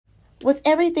With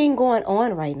everything going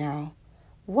on right now,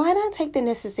 why not take the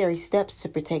necessary steps to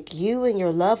protect you and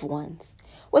your loved ones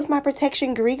with my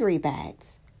protection Gree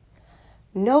bags?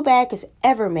 No bag is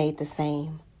ever made the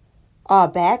same. All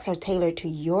bags are tailored to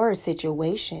your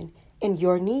situation and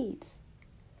your needs.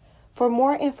 For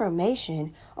more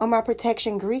information on my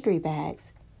protection Gree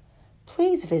bags,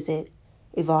 please visit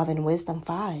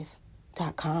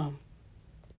evolvingwisdom5.com.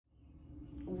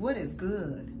 What is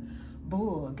good?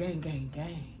 Bull, gang, gang,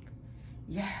 gang.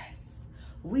 Yes,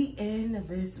 we in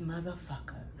this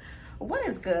motherfucker. What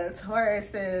is good,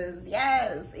 Tauruses?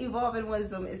 Yes, Evolving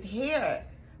Wisdom is here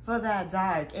for that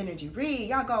dark energy read.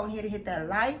 Y'all go ahead and hit that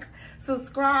like,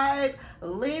 subscribe,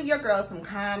 leave your girl some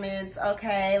comments,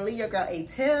 okay? Leave your girl a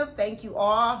tip. Thank you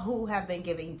all who have been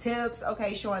giving tips,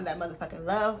 okay? Showing that motherfucking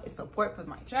love and support for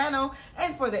my channel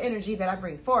and for the energy that I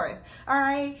bring forth, all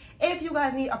right? If you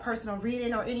guys need a personal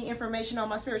reading or any information on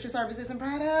my spiritual services and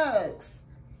products,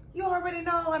 you already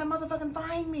know how to motherfucking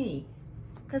find me.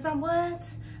 Because I'm what?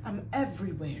 I'm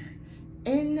everywhere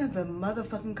in the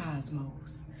motherfucking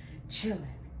cosmos, chilling,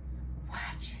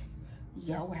 watching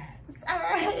yo ass.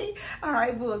 All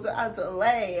right, bulls, without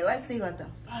delay, let's see what the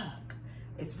fuck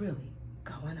is really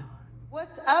going on.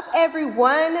 What's up,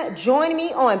 everyone? Join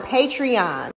me on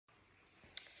Patreon.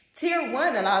 Tier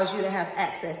 1 allows you to have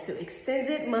access to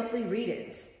extended monthly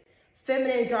readings,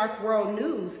 feminine dark world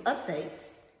news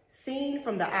updates, seen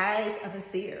from the eyes of a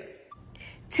seer.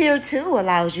 Tier 2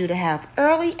 allows you to have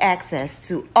early access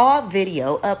to all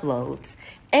video uploads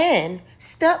and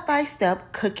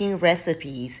step-by-step cooking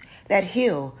recipes that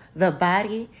heal the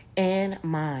body and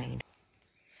mind.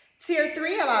 Tier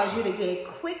 3 allows you to get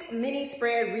quick mini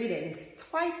spread readings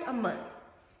twice a month,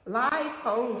 live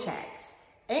phone chats,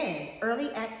 and early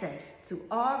access to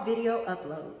all video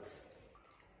uploads.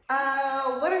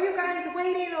 What are you guys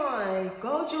waiting on?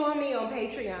 Go join me on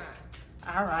Patreon.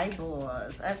 All right,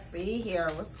 boys. Let's see here.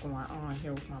 What's going on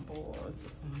here with my boys?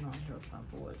 What's going on here with my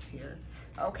boys here?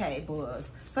 Okay, boys.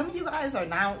 Some of you guys are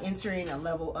now entering a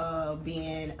level of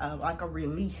being like a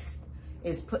release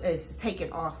is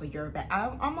taken off of your back. I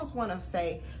almost want to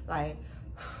say like,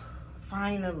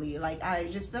 finally, like I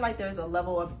just feel like there's a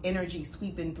level of energy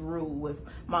sweeping through with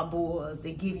my boys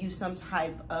to give you some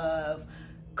type of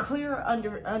clear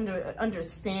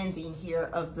understanding here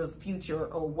of the future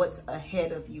or what's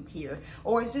ahead of you here,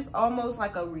 or it's just almost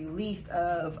like a relief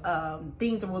of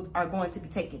things that are going to be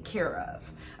taken care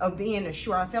of being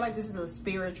assured. I feel like this is a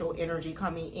spiritual energy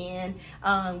coming in,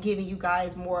 giving you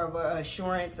guys more of an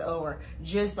assurance or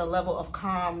just a level of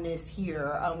calmness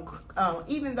here,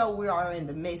 even though we are in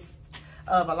the midst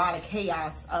of a lot of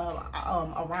chaos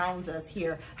around us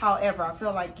here. However, I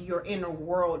feel like your inner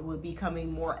world will be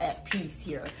becoming more at peace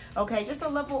here. Okay, just a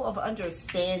level of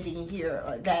understanding here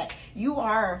that you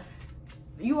are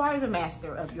the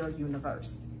master of your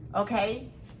universe. Okay,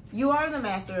 you are the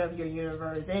master of your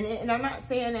universe, and I'm not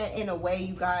saying that in a way,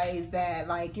 you guys, that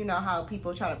like, you know how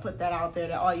people try to put that out there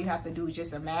that all you have to do is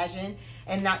just imagine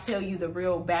and not tell you the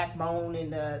real backbone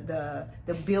and the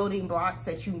building blocks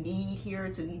that you need here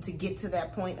to get to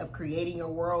that point of creating your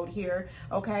world here.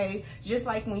 Okay, just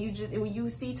like when you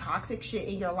see toxic shit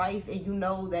in your life and you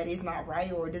know that it's not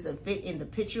right or it doesn't fit in the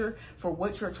picture for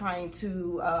what you're trying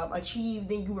to achieve,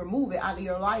 then you remove it out of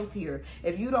your life here.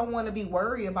 If you don't want to be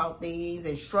worried about things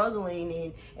and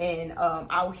struggling and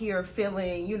out here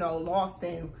feeling, you know, lost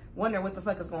and wondering what the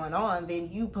fuck is going on, then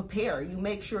you prepare. You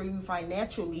make sure you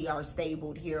financially are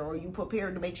stable here, or you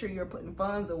prepare to make sure you're putting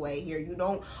funds away here. You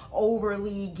don't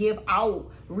overly give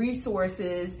out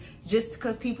resources just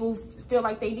because people feel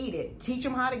like they need it. Teach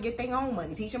them how to get their own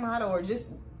money. Teach them how to, or just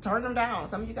turn them down.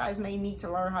 Some of you guys may need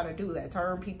to learn how to do that.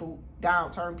 Turn people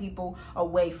down, turn people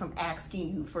away from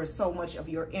asking you for so much of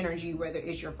your energy, whether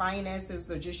it's your finances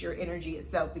or just your energy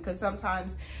itself, because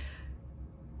sometimes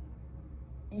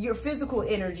your physical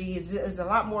energy is a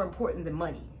lot more important than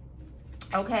money.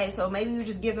 Okay, so maybe you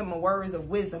just give them a words of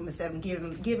wisdom instead of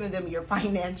giving them your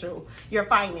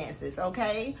finances,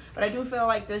 okay? But I do feel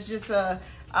like there's just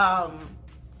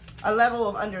a level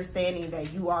of understanding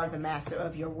that you are the master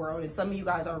of your world, and some of you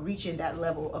guys are reaching that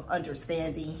level of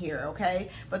understanding here, okay?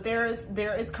 But there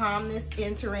is calmness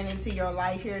entering into your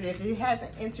life here, and if it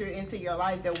hasn't entered into your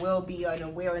life, there will be an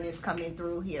awareness coming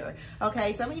through here,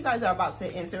 okay? Some of you guys are about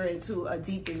to enter into a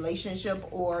deep relationship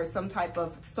or some type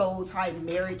of soul type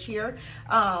marriage here,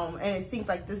 and it seems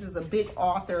like this is a big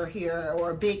author here,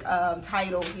 or a big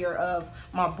title here of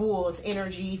my bull's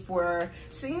energy for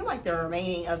seeing like the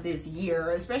remaining of this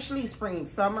year, especially especially spring,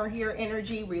 summer here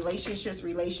energy, relationships.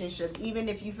 Even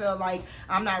if you feel like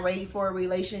I'm not ready for a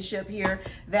relationship here,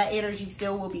 that energy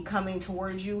still will be coming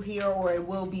towards you here, or it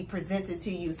will be presented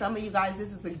to you. Some of you guys,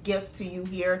 this is a gift to you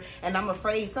here, and I'm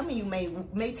afraid some of you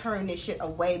may turn this shit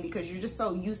away because you're just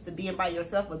so used to being by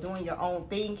yourself or doing your own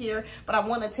thing here. But I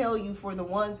want to tell you, for the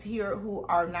ones here who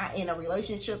are not in a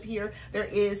relationship here, there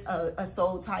is a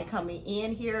soul tie coming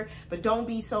in here, but don't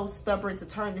be so stubborn to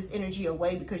turn this energy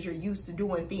away because you're used to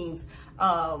doing things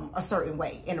a certain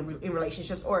way in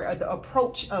relationships, or the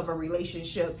approach of a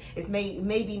relationship is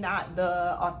maybe not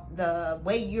the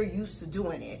way you're used to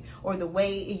doing it, or the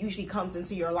way it usually comes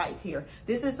into your life here.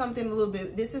 This is something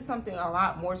a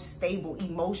lot more stable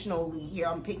emotionally here.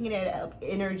 I'm picking it up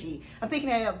energy. I'm picking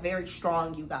it up very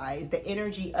strong, you guys. The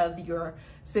energy of your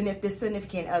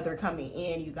significant other coming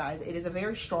in, you guys. It is a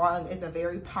very strong, it's a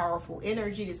very powerful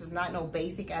energy. This is not no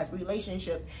basic ass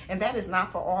relationship, and that is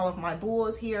not for all of my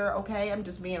bulls here, okay? I'm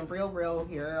just being real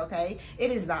here, okay?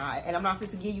 It is not, and I'm not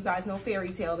supposed to give you guys no fairy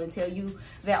tale and tell you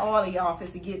that all of y'all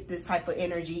supposed to get this type of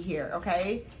energy here,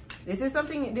 okay? This is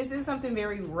something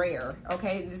very rare,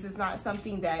 okay? This is not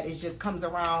something that is just comes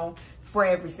around for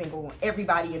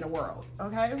everybody in the world,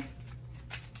 okay?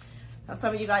 Now,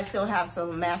 some of you guys still have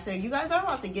some master. You guys are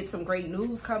about to get some great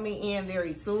news coming in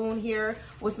very soon here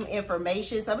with some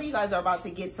information. Some of you guys are about to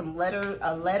get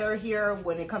a letter here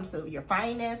when it comes to your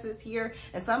finances here.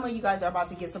 And some of you guys are about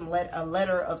to get a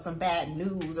letter of some bad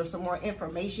news or some more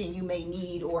information you may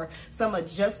need, or some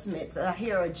adjustments. I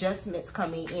hear adjustments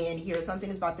coming in here.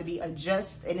 Something is about to be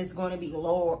adjusted, and it's going to be a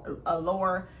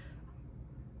lower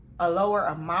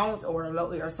amount,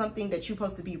 or something that you're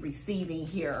supposed to be receiving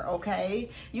here, okay?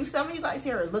 Some of you guys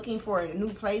here are looking for a new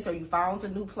place, or you found a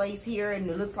new place here, and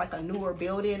it looks like a newer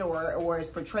building, or it's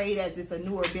portrayed as it's a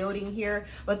newer building here,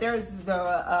 but there's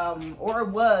or it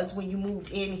was when you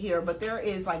moved in here, but there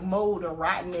is like mold or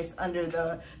rottenness under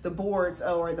the boards,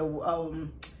 or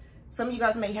some of you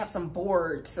guys may have some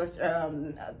boards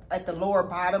at the lower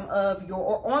bottom of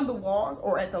or on the walls,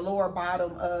 or at the lower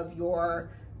bottom of your,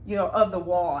 of the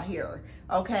wall here,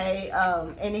 okay?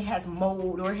 And it has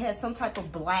mold, or it has some type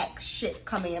of black shit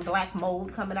coming in, black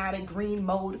mold coming out of, green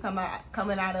mold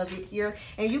coming out of it here,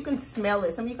 and you can smell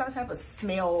it. Some of you guys have a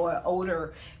smell or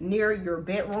odor near your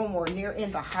bedroom or near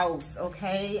in the house,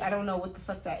 okay? I don't know what the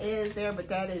fuck that is there, but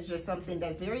that is just something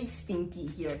that's very stinky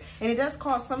here. And it does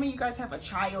cause, some of you guys have a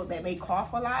child that may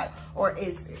cough a lot, or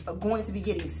is going to be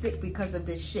getting sick because of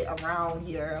this shit around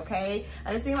here, okay?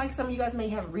 And it seems like some of you guys may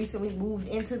have recently moved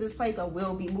into this place, or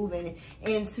will be moving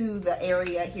into the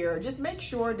area here. Just make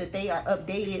sure that they are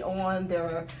updated on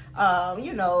their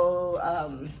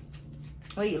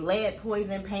lead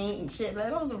poison paint and shit.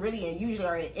 Those are really usually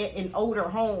are in older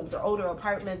homes or older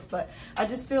apartments, but I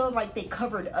just feel like they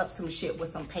covered up some shit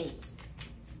with some paint,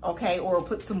 okay? Or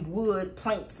put some wood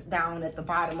planks down at the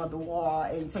bottom of the wall,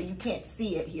 and so you can't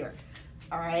see it here.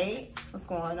 All right, what's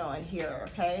going on here?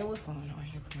 Okay, what's going on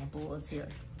here for my bulls here?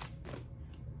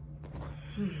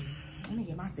 Let me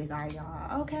get my cigar,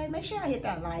 y'all. Okay, make sure I hit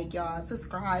that like, y'all.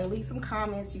 Subscribe, leave some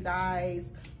comments, you guys.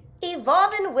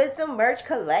 Evolving Wisdom merch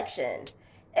collection.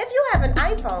 If you have an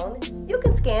iPhone, you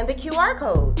can scan the QR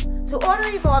code to order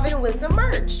Evolving Wisdom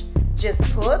merch. Just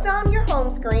pull down your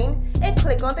home screen and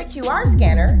click on the QR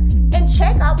scanner and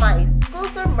check out my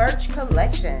exclusive merch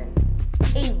collection.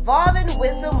 Evolving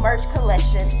Wisdom merch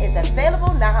collection is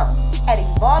available now at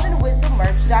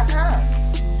evolvingwisdommerch.com.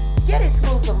 Get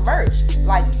exclusive merch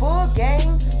like Bull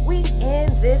Gang, we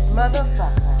in this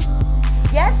motherfucker.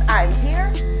 Yes, I'm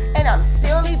here and I'm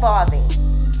still evolving.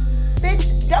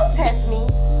 Bitch, don't test me,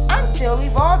 I'm still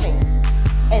evolving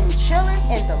and chilling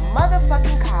in the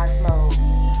motherfucking cosmos.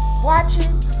 Watch it,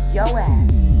 yo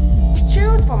ass.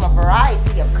 Choose from a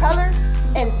variety of colors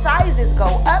and sizes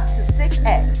go up to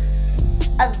 6X.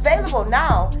 Available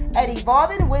now at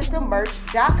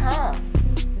evolvingwisdommerch.com.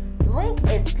 Link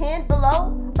is pinned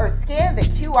below, or scan the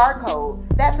QR code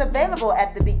that's available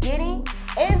at the beginning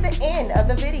and the end of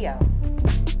the video.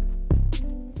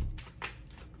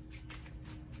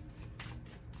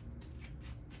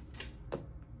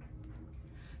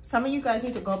 Some of you guys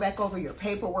need to go back over your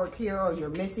paperwork here, or you're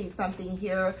missing something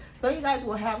here. Some of you guys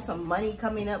will have some money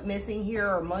coming up missing here,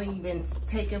 or money been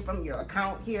taken from your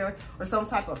account here, or some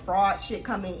type of fraud shit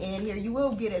coming in here. You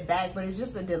will get it back, but it's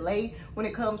just a delay when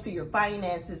it comes to your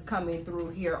finances coming through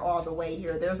here all the way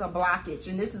here. There's a blockage,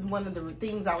 and this is one of the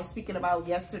things I was speaking about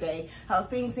yesterday, how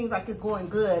things seems like it's going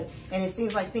good, and it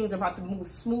seems like things are about to move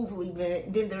smoothly,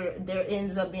 but then there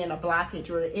ends up being a blockage,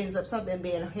 or it ends up something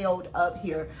being held up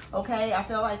here, okay? I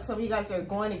feel like some of you guys are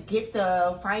going to get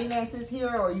the finances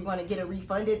here, or you're going to get it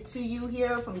refunded to you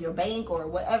here from your bank or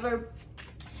whatever.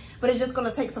 but it's just going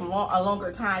to take a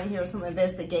longer time here, some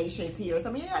investigations here.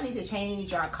 Some of you need to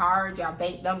change your cards, your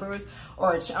bank numbers,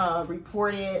 or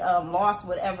report it, lost,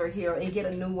 whatever here, and get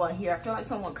a new one here. I feel like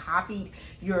someone copied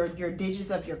your digits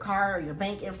of your card or your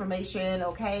bank information,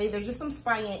 okay? There's just some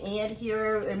spying in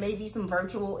here. There may be some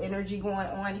virtual energy going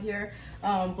on here,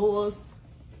 bulls.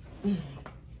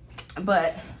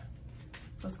 But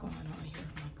what's going on here,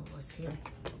 my bulls here?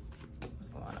 What's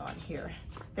going on here?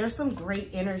 There's some great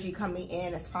energy coming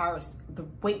in as far as the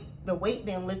weight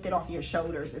being lifted off your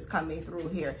shoulders is coming through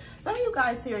here. Some of you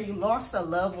guys here, you lost a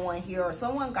loved one here, or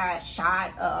someone got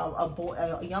shot,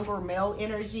 a younger male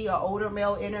energy, an older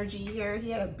male energy here. He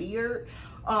had a beard.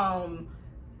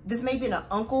 This may be an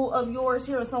uncle of yours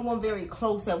here, or someone very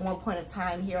close at one point of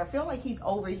time here. I feel like he's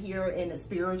over here in the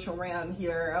spiritual realm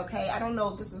here, okay? I don't know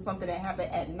if this was something that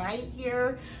happened at night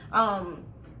here.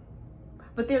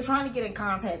 But they're trying to get in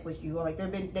contact with you. Like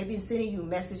they've been sending you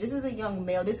messages. This is a young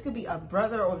male. This could be a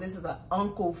brother, or this is an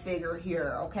uncle figure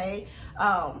here, okay?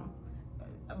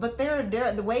 But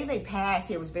the way they passed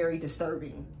here was very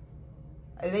disturbing.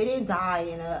 They didn't die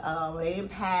in they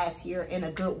didn't pass here in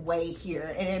a good way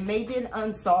here. And it may be an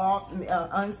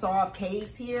unsolved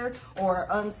case here, or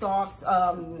unsolved,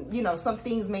 you know, some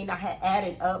things may not have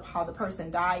added up how the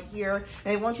person died here. And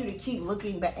they want you to keep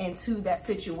looking back into that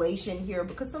situation here,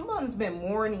 because someone's been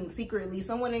mourning secretly.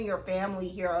 Someone in your family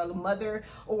here, a mother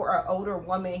or an older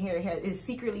woman here is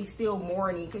secretly still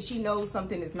mourning because she knows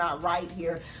something is not right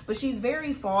here. But she's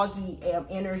very foggy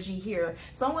energy here.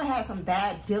 Someone has some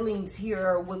bad dealings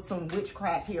here with some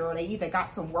witchcraft here, or they either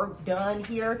got some work done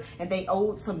here and they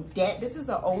owed some debt. This is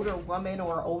an older woman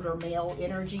or older male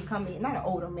energy coming, not an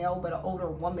older male, but an older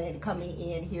woman coming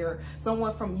in here.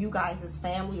 Someone from you guys'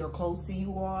 family or close to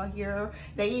you all here.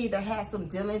 They either had some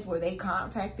dealings where they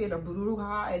contacted a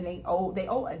bruja and they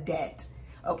owe a debt.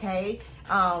 Okay,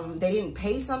 they didn't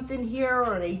pay something here,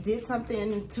 or they did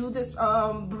something to this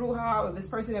bruja or this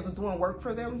person that was doing work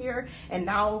for them here, and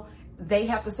now they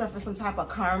have to suffer some type of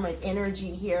karmic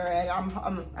energy here.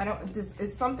 And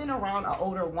it's something around an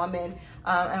older woman,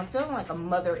 and I'm feeling like a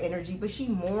mother energy, but she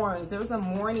mourns. There's a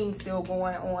mourning still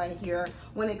going on here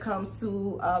when it comes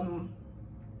to an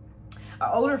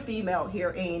older female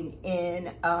here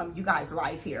in you guys'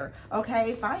 life here.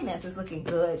 Okay, finance is looking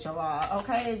good, y'all.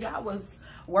 Okay, if y'all was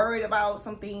worried about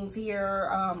some things here,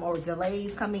 or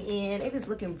delays coming in, it is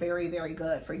looking very, very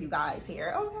good for you guys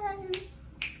here.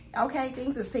 Okay,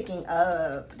 things is picking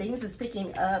up. Things is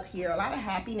picking up here. A lot of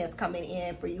happiness coming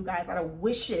in for you guys. A lot of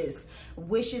wishes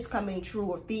coming true,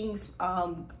 or things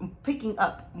picking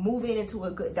up, moving into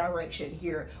a good direction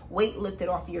here. Weight lifted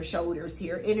off your shoulders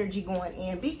here. Energy going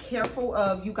in. Be careful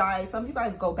of you guys. Some of you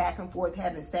guys go back and forth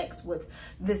having sex with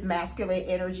this masculine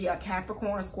energy, a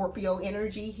Capricorn, Scorpio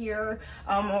energy here.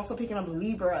 Also picking up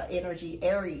Libra energy,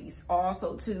 Aries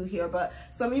also too here. But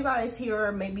some of you guys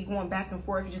here may be going back and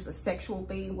forth, just a sexual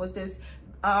thing with this.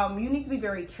 You need to be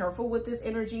very careful with this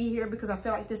energy here, because I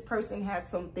feel like this person has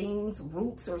some things,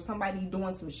 roots, or somebody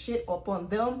doing some shit up on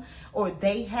them, or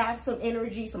they have some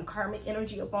energy, some karmic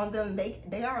energy upon them.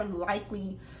 They are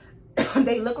likely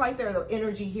they look like they're the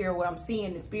energy here, what I'm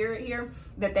seeing in spirit here,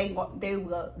 that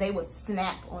they would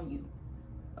snap on you.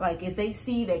 Like if they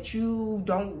see that you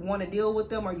don't want to deal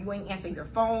with them, or you ain't answering your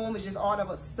phone, it's just all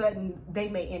of a sudden they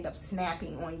may end up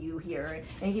snapping on you here,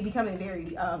 and you're becoming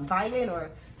very violent, or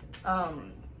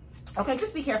okay,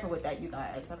 just be careful with that, you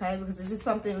guys, okay? Because it's just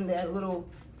something, that a little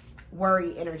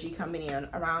worry energy coming in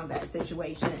around that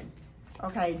situation.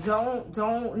 Okay,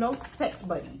 no sex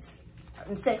buddies.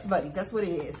 Sex buddies, that's what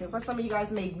it is. Since like some of you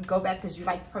guys may go back because you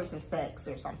like the person's sex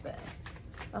or something.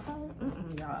 Okay,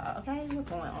 y'all. Okay, what's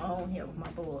going on here with my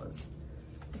boys?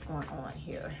 What's going on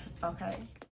here? Okay.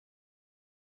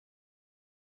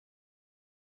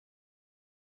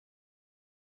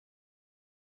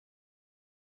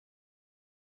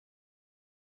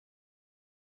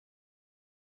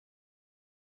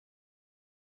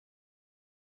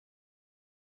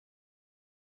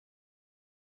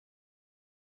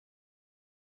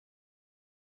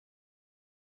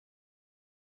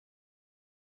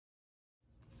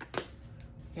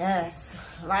 Yes,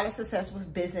 a lot of success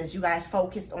with business. You guys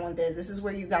focused on this. This is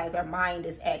where you guys, our mind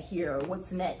is at here.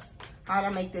 What's next? How do I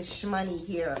make this money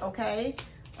here? Okay,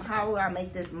 how would I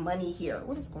make this money here?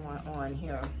 What is going on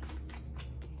here?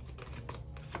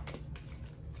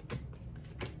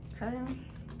 Okay.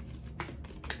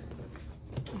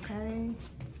 Okay.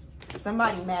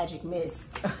 Somebody magic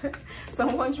missed.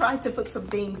 Someone tried to put some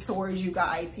things towards you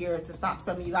guys here to stop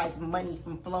some of you guys' money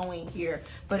from flowing here,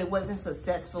 but it wasn't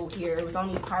successful here. It was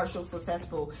only partial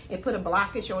successful. It put a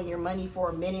blockage on your money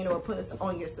for a minute, or put us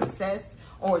on your success,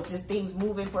 or just things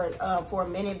moving for a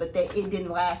minute, but it didn't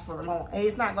last for long. And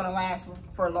it's not going to last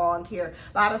for long here.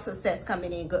 A lot of success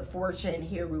coming in, good fortune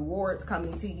here, rewards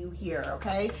coming to you here,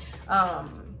 okay?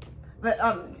 But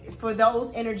for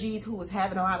those energies who was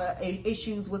having a lot of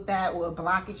issues with that, with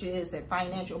blockages and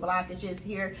financial blockages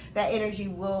here, that energy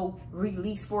will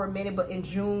release for a minute. But in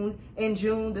June,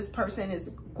 this person is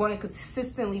going to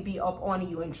consistently be up on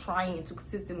you and trying to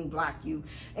consistently block you.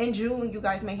 In June, you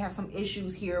guys may have some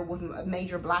issues here with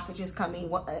major blockages coming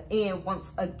in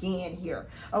once again here,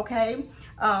 okay?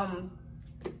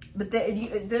 But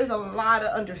there's a lot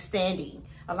of understanding.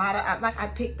 A lot of, like I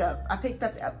picked that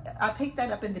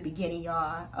up in the beginning,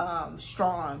 y'all,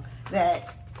 strong,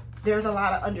 that there's a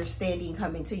lot of understanding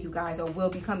coming to you guys, or will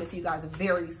be coming to you guys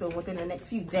very soon, within the next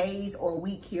few days or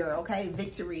week here, okay?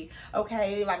 Victory,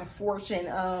 okay? Like a fortune,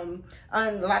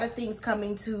 a lot of things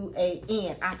coming to an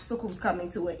end, obstacles coming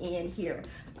to an end here,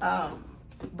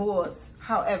 Bulls.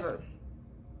 However,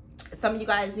 some of you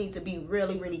guys need to be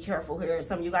really, really careful here.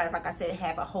 Some of you guys, like I said,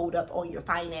 have a hold up on your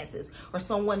finances, or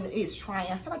someone is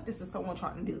trying. I feel like this is someone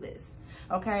trying to do this,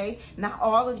 okay? Not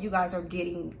all of you guys are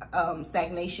getting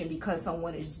stagnation because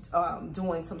someone is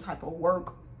doing some type of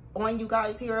work on you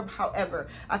guys here. However,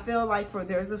 I feel like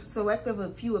there's a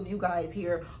few of you guys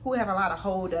here who have a lot of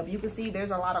hold up. You can see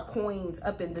there's a lot of coins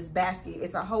up in this basket.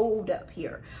 It's a hold up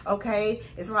here, okay?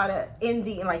 It's a lot of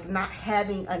ending, like not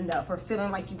having enough, or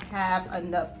feeling like you have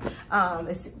enough.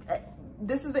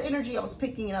 This is the energy I was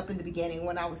picking up in the beginning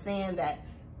when I was saying that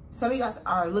some of you guys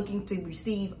are looking to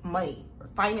receive money or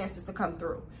finances to come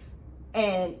through.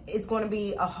 And it's going to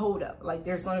be a holdup. Like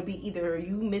there's going to be either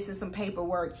you missing some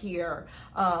paperwork here,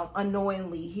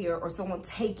 unknowingly here, or someone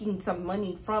taking some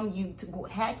money from you to go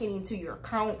hacking into your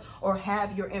account or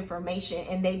have your information.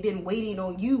 And they've been waiting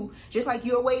on you, just like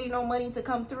you're waiting on money to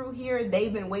come through here.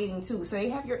 They've been waiting too. So they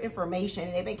have your information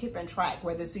and they've been keeping track,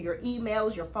 whether it's through your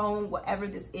emails, your phone, whatever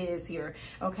this is here.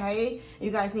 Okay.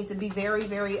 You guys need to be very,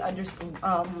 very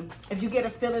if you get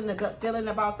a gut feeling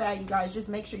about that, you guys just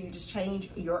make sure you just change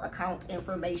your account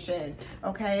information,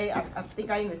 okay? I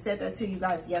think I even said that to you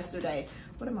guys yesterday.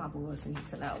 What do my boys need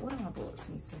to know? What do my boys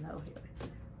need to know here?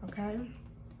 Okay?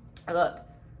 Look,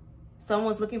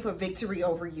 someone's looking for victory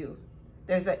over you.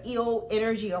 There's an ill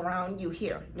energy around you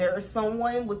here. There is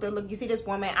someone with the look. You see this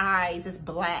woman eyes, it's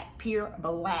black, pure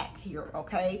black here,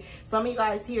 okay? Some of you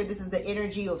guys here, this is the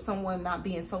energy of someone not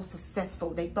being so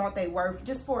successful. They thought they were,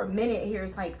 just for a minute here,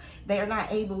 it's like they're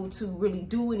not able to really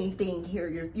do anything here.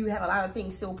 You have a lot of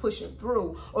things still pushing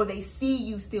through, or they see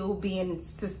you still being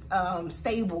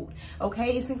stable,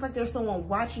 okay? It seems like there's someone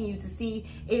watching you to see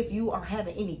if you are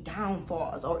having any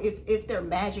downfalls, or if their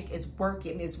magic is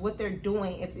working, is what they're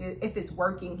doing, if it's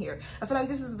working here. I feel like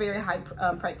this is a very high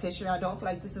practitioner. I don't feel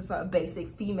like this is a basic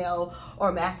female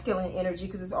or masculine energy,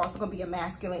 because it's also going to be a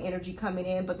masculine energy coming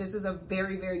in. But this is a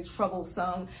very, very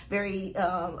troublesome, very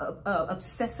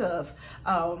obsessive,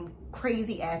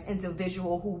 crazy ass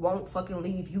individual who won't fucking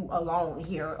leave you alone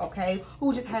here, okay?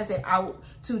 Who just has it out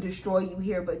to destroy you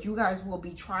here. But you guys will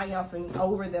be triumphing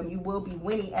over them. You will be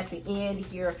winning at the end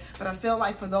here. But I feel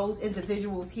like for those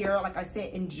individuals here, like I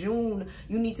said, in June,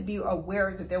 you need to be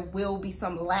aware that there will be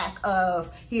some lack of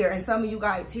here. And some of you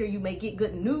guys here, you may get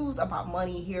good news about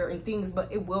money here and things,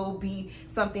 but it will be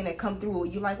something that come through.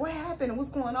 You're like, what happened?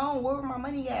 What's going on? Where my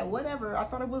money at? Whatever. I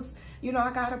thought it was, you know,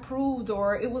 I got approved,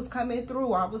 or it was coming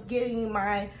through. I was getting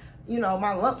my, you know,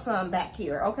 my lump sum back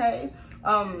here. Okay.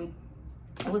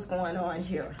 What's going on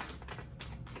here?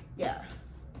 Yeah.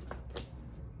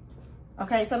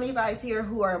 Okay, some of you guys here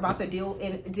who are about to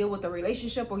deal with a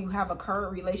relationship, or you have a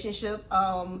current relationship,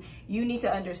 you need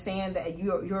to understand that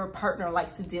your partner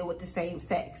likes to deal with the same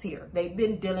sex here. They've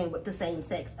been dealing with the same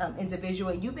sex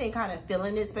individual. You've been kind of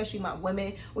feeling it, especially my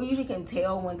women. We usually can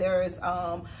tell when there is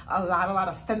a lot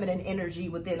of feminine energy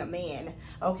within a man.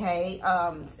 Okay,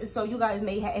 so you guys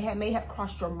may have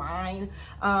crossed your mind,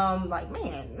 like,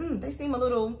 man, they seem a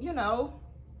little, you know,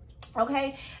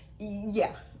 okay,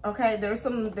 yeah. Okay, there's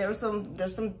some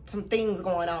things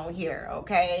going on here,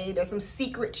 okay? There's some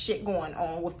secret shit going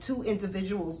on with two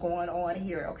individuals going on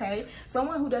here, okay?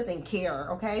 Someone who doesn't care,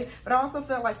 okay? But I also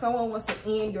feel like someone wants to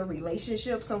end your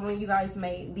relationship. Someone, you guys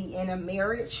may be in a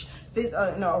marriage, you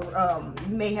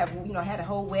may have, you know, had a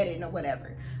whole wedding or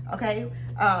whatever, okay?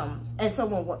 And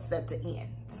someone wants that to end.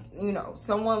 You know,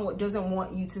 someone doesn't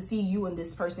want you to see you and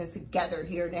this person together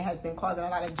here, and it has been causing a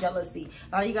lot of jealousy.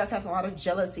 A lot of you guys have a lot of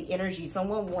jealousy energy.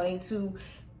 Someone wanting to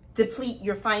deplete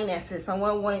your finances,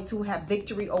 someone wanting to have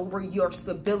victory over your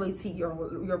stability, your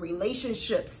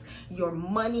relationships, your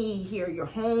money here, your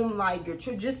home life,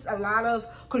 just a lot of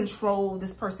control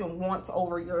this person wants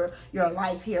over your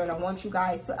life here. And I want you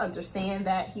guys to understand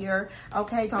that here.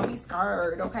 Okay, don't be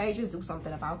scared. Okay, just do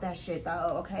something about that shit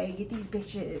though. Okay, get these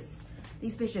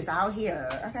bitches out here.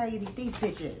 Okay, these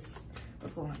bitches.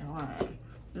 What's going on?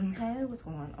 Okay, what's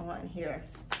going on here?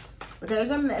 But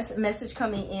there's a message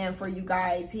coming in for you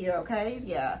guys here, okay?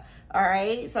 Yeah, all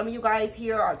right? Some of you guys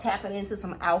here are tapping into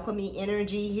some alchemy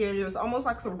energy here. There's almost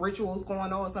like some rituals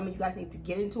going on. Some of you guys need to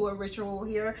get into a ritual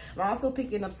here. I'm also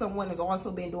picking up someone who's also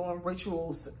been doing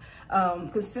rituals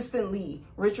consistently,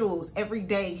 rituals every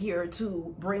day here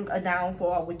to bring a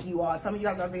downfall with you all. Some of you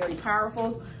guys are very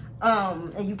powerful,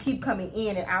 and you keep coming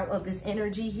in and out of this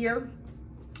energy here,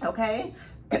 okay?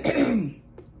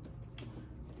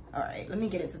 All right, let me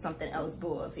get into something else,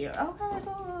 bulls here. Okay,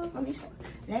 bulls,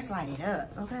 let's light it up,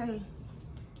 okay?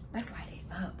 Let's light it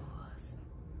up, bulls.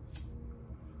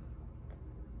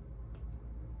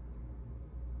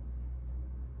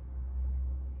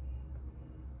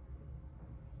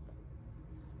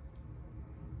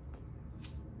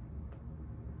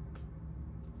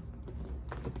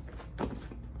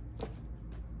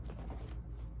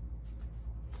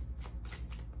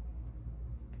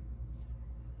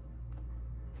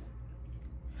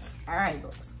 All right,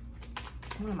 books.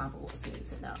 What do my boys need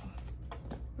to know?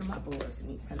 What do my boys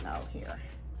need to know here?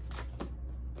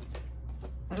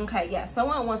 Okay, yeah,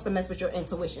 someone wants to mess with your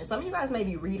intuition. Some of you guys may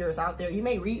be readers out there. You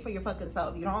may read for your fucking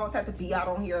self. You don't always have to be out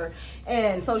on here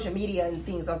and social media and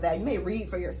things of that. You may read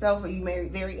for yourself, or you may be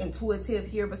very intuitive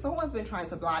here, but someone's been trying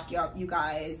to block you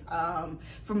guys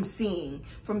from seeing,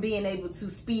 from being able to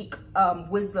speak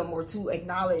wisdom or to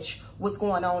acknowledge what's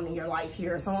going on in your life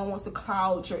here. Someone wants to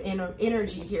cloud your inner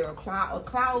energy here, or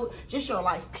cloud just your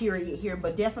life period here,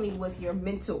 but definitely with your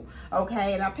mental,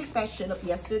 okay? And I picked that shit up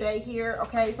yesterday here,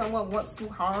 okay? Someone wants to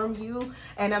harm you,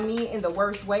 and I mean in the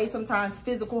worst way. Sometimes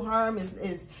physical harm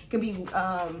can be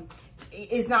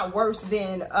it's not worse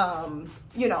than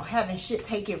you know, having shit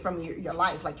taken from your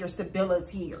life, like your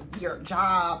stability, or your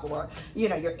job, or you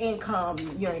know, your income.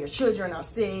 You know, your children are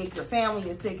sick, your family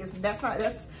is sick.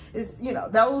 It's you know,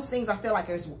 those things I feel like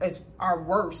are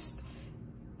worse,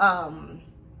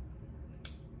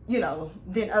 you know,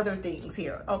 than other things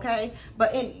here, okay?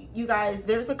 But you guys,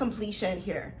 there's a completion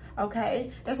here,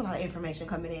 okay? There's a lot of information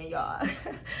coming in, y'all.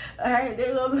 All right,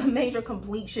 there's a major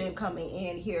completion coming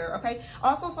in here, okay?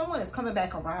 Also, someone is coming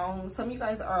back around. Some of you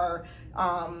guys are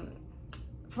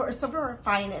for some of our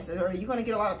finances, or you're going to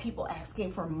get a lot of people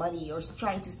asking for money, or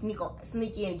trying to sneak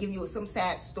in and give you some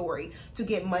sad story to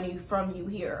get money from you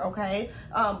here, okay?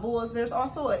 Bulls, there's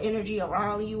also an energy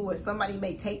around you where somebody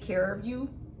may take care of you,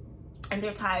 and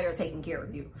they're tired of taking care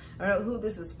of you. I don't know who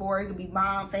this is for. It could be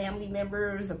mom, family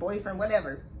members, a boyfriend,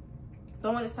 whatever.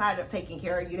 Someone is tired of taking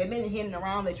care of you. They've been hinting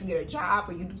around that you get a job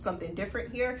or you do something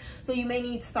different here. So you may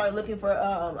need to start looking for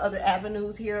other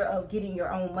avenues here of getting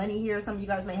your own money here. Some of you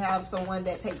guys may have someone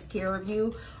that takes care of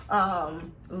you.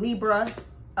 Libra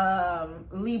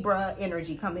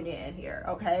energy coming in here,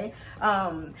 okay?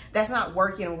 That's not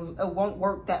working. It won't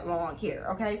work that long here,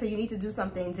 okay? So you need to do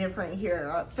something different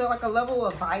here. I feel like a level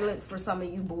of violence for some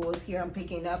of you bulls here I'm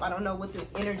picking up. I don't know what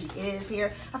this energy is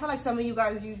here. I feel like some of you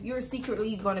guys, you're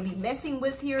secretly going to be messing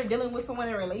with here, dealing with someone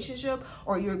in a relationship,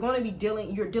 or you're going to be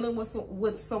dealing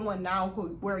with someone now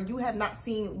where you have not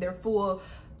seen their full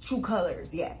true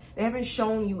colors yet. They haven't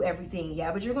shown you everything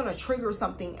yet, but you're going to trigger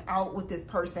something out with this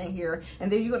person here,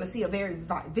 and then you're going to see a very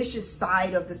vicious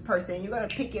side of this person. You're going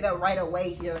to pick it up right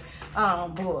away here,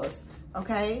 bulls,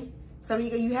 okay? Some of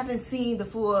you haven't seen the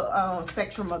full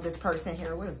spectrum of this person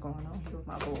here. What is going on here with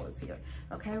my bulls here?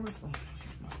 Okay, what's going on here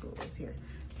with my bulls here?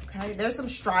 Okay, there's some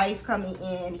strife coming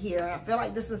in here. I feel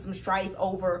like this is some strife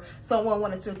over someone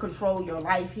wanting to control your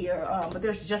life here. But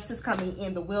there's justice coming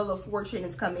in. The wheel of fortune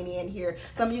is coming in here.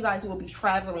 Some of you guys will be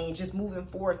traveling and just moving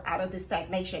forth out of this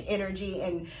stagnation energy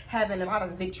and having a lot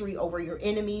of victory over your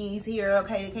enemies here.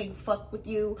 Okay, they can't fuck with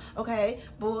you. Okay,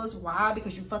 bulls, why?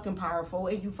 Because you fucking powerful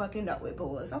and you fucking know it,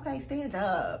 bulls. Okay, stand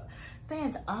up.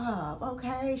 Stand up,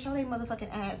 okay? Show their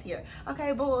motherfucking ass here.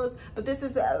 Okay, bulls, but this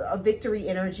is a victory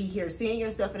energy here. Seeing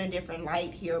yourself in a different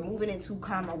light here, moving into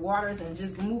calmer waters and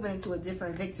just moving into a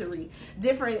different victorious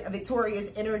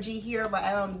energy here.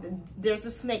 But there's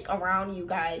a snake around you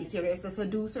guys here. There's a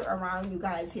seducer around you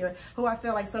guys here who I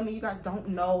feel like some of you guys don't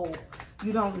know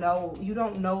You don't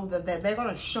know that they're going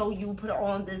to show you, put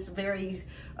on this very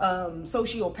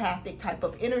sociopathic type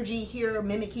of energy here,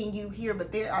 mimicking you here.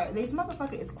 But this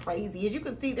motherfucker is crazy. As you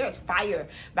can see, there's fire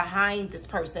behind this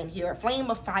person here, a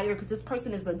flame of fire, because this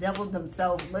person is the devil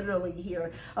themselves, literally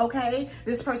here. Okay,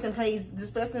 this person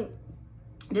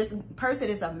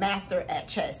is a master at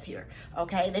chess here.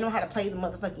 Okay, they know how to play the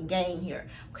motherfucking game here.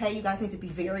 Okay, you guys need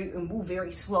to move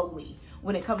very slowly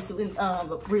when it comes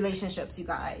to relationships, you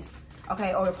guys.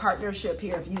 Okay, or a partnership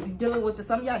here. If you're dealing with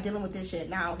some of y'all dealing with this shit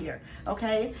now here.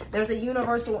 Okay, there's a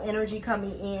universal energy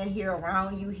coming in here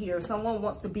around you here. Someone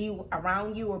wants to be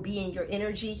around you or be in your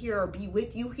energy here or be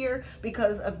with you here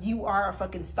because of you are a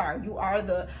fucking star. You are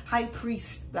the high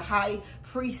priest,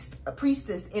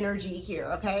 priestess energy here.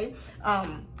 Okay,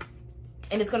 and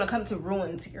it's gonna come to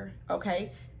ruins here.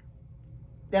 Okay,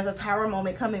 there's a tower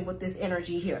moment coming with this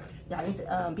energy here. Y'all need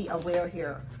to be aware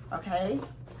here. Okay.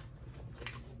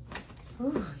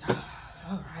 Ooh,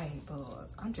 all right,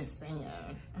 boys. I'm just saying,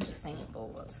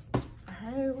 boys. All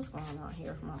right, what's going on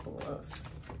here for my boys?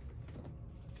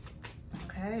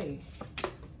 Okay.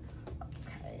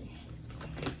 What's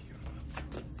going on here for my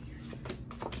boys here?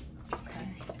 Okay.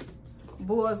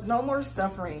 Boys, no more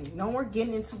suffering. No more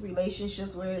getting into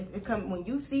relationships where when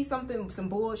you see some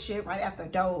bullshit right at the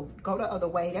door, go the other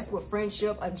way. That's what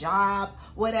friendship, a job,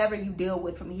 whatever you deal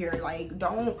with from here. Like,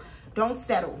 don't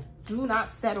settle. Do not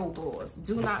settle, boys.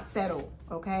 Do not settle,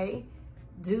 okay?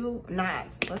 Do not.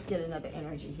 Let's get another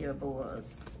energy here,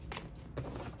 boys.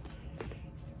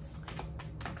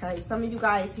 Okay, some of you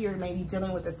guys here may be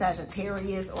dealing with the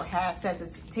Sagittarius or have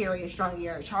Sagittarius strong in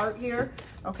your chart here,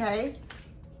 okay?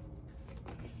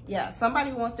 Yeah,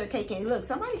 somebody wants their cake and look,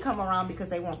 somebody come around because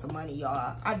they want some money,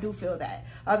 y'all. I do feel that.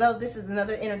 Although this is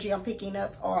another energy I'm picking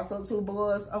up also too,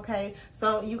 boys, okay?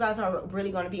 So you guys are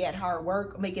really going to be at hard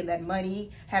work, making that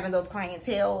money, having those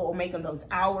clientele or making those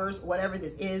hours, whatever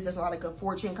this is. There's a lot of good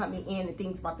fortune coming in and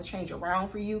things about to change around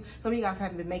for you. Some of you guys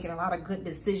have been making a lot of good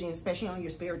decisions, especially on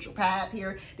your spiritual path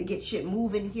here to get shit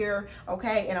moving here,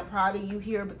 okay? And I'm proud of you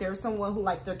here, but there's someone who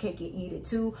likes their cake and eat it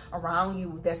too around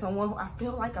you. There's someone who I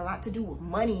feel like a lot to do with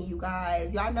money, you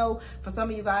guys. Y'all know for some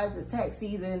of you guys it's tax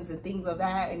seasons and things of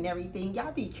that and everything.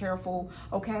 Y'all be careful,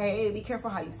 okay? Be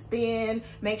careful how you spend.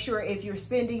 Make sure if you're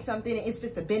spending something, it's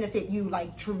supposed to benefit you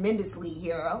like tremendously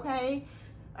here, okay?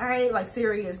 All right, like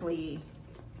seriously.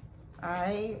 All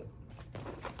right.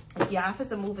 Yeah, I'm supposed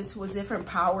to move into a different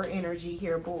power energy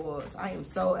here, boys. I am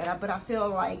so, but I feel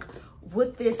like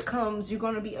with this comes, you're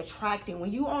going to be attracting.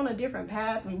 When you're on a different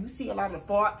path, when you see a lot of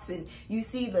thoughts and you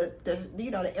see the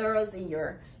errors in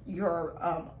your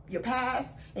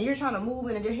past, and you're trying to move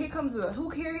in, and here comes a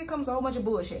whole bunch of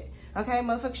bullshit. Okay,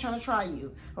 motherfuckers trying to try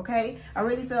you. Okay, I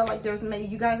really feel like maybe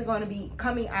you guys are going to be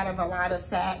coming out of a lot of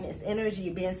sadness, energy,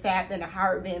 being stabbed in the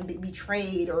heart, being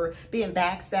betrayed, or being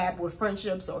backstabbed with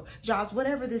friendships or jobs,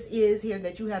 whatever this is here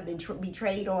that you have been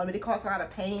betrayed on. But it causes a lot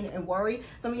of pain and worry.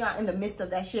 Some of y'all in the midst of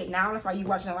that shit now. That's why you're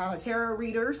watching a lot of tarot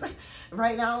readers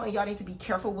right now, and y'all need to be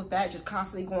careful with that. Just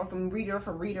constantly going from reader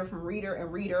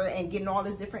and getting all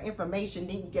this different information.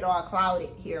 Then you get all clouded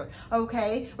here.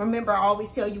 Okay, remember, I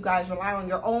always tell you guys, rely on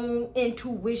your own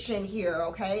intuition here.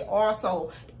 Okay,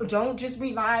 also don't just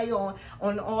rely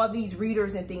on all these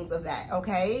readers and things of that.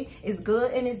 Okay, it's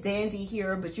good and it's dandy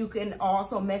here, but you can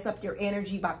also mess up your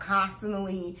energy by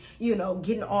constantly,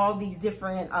 getting all these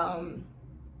different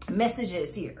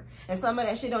messages here, and some of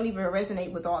that shit don't even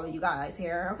resonate with all of you guys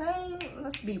here. Okay,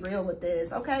 let's be real with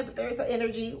this. Okay, but there's an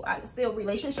energy, still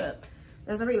relationship.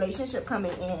 There's a relationship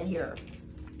coming in here.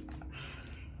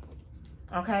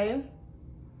 Okay,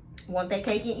 want that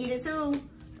cake and eat it too.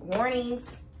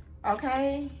 Warnings.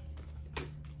 Okay,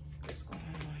 what's going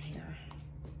on here?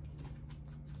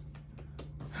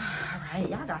 All right,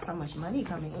 y'all got so much money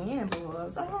coming in,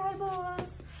 boys. All right,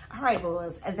 boys. All right,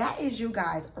 boys, and that is you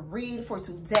guys read for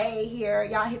today here.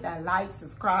 Y'all hit that like,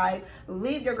 subscribe,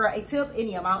 leave your girl a tip.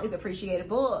 Any amount is appreciated,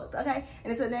 boys. Okay,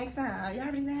 and until next time, y'all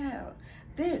already know,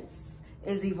 this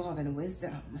is Evolving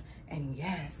Wisdom. And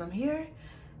yes, I'm here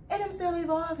and I'm still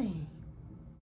evolving.